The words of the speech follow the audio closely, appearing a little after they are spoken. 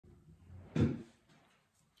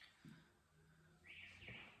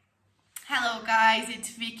guys,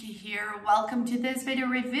 it's Vicky here. Welcome to this video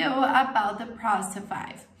review about the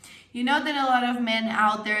ProstaVive. You know that a lot of men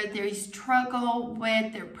out there, they struggle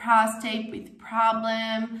with their prostate, with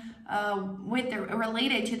problem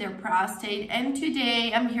related to their prostate. And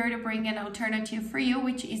today I'm here to bring an alternative for you,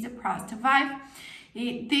 which is the ProstaVive.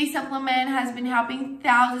 This supplement has been helping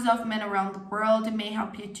thousands of men around the world. It may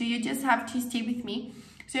help you too. You just have to stay with me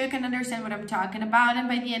so you can understand what I'm talking about. And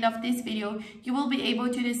by the end of this video, you will be able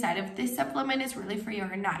to decide if this supplement is really for you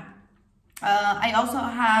or not. I also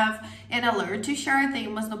have an alert to share that you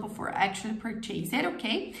must know before actually purchase it,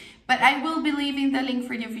 okay? But I will be leaving the link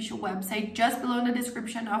for the official website just below in the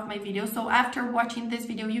description of my video. So after watching this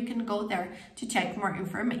video, you can go there to check more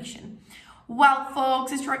information. Well,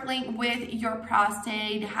 folks, struggling with your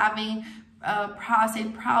prostate, having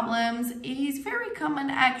prostate problems is very common.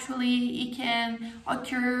 Actually, it can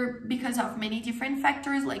occur because of many different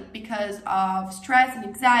factors, like because of stress and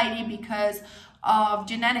anxiety, because of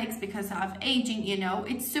genetics, because of aging. You know,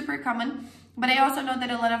 it's super common. But I also know that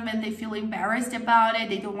a lot of men, they feel embarrassed about it.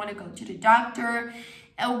 They don't want to go to the doctor.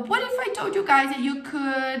 What if I told you guys that you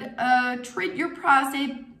could treat your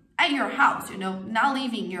prostate at your house, you know, not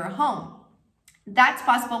leaving your home? That's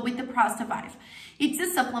possible with the ProstaVive. It's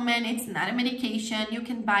a supplement, it's not a medication. You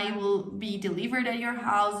can buy, it will be delivered at your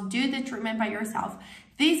house, do the treatment by yourself.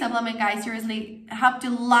 This supplement, guys, seriously helped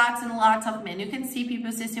lots and lots of men. You can see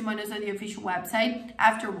people's testimonials on the official website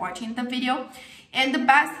after watching the video. And the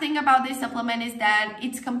best thing about this supplement is that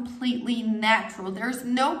it's completely natural. There's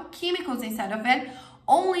no chemicals inside of it.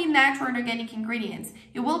 Only natural and organic ingredients.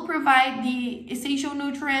 It will provide the essential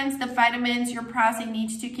nutrients, the vitamins your prostate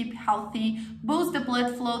needs to keep healthy, boost the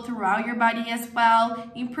blood flow throughout your body as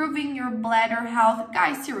well, improving your bladder health.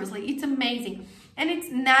 Guys, seriously, it's amazing. And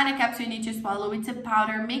it's not a capsule you need to swallow, it's a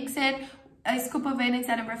powder. Mix it, a scoop of it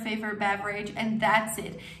inside of your favorite beverage, and that's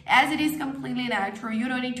it. As it is completely natural, you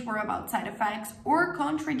don't need to worry about side effects or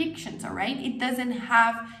contradictions, all right? It doesn't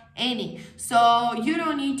have any. So you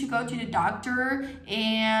don't need to go to the doctor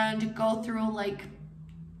and go through like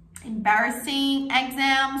embarrassing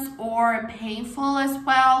exams or painful as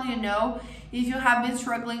well, you know. If you have been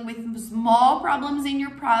struggling with small problems in your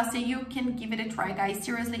prostate, you can give it a try, guys.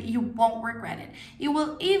 Seriously, you won't regret it. It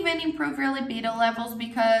will even improve your libido levels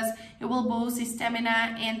because it will boost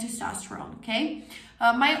stamina and testosterone, okay?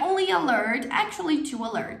 My only alert, actually two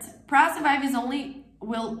alerts. ProstaVive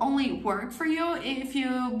will only work for you if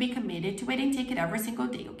you be committed to it and take it every single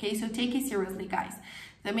day, okay? So take it seriously, guys.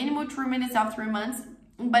 The minimum treatment is of 3 months,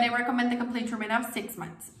 but I recommend the complete treatment of 6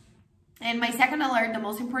 months. And my second alert, the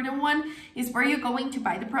most important one, is where you're going to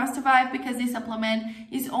buy the ProstaVive, because this supplement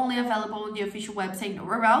is only available on the official website,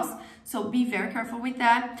 nowhere else. So be very careful with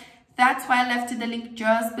that. That's why I left the link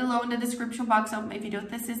just below in the description box of my video.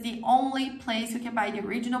 This is the only place you can buy the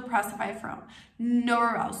original ProstaVive from,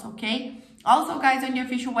 nowhere else, okay? Also, guys, on the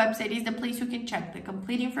official website is the place you can check the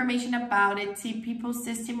complete information about it, see people's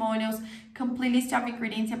testimonials, complete list of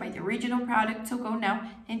ingredients, and buy the original product. So go now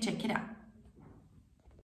and check it out.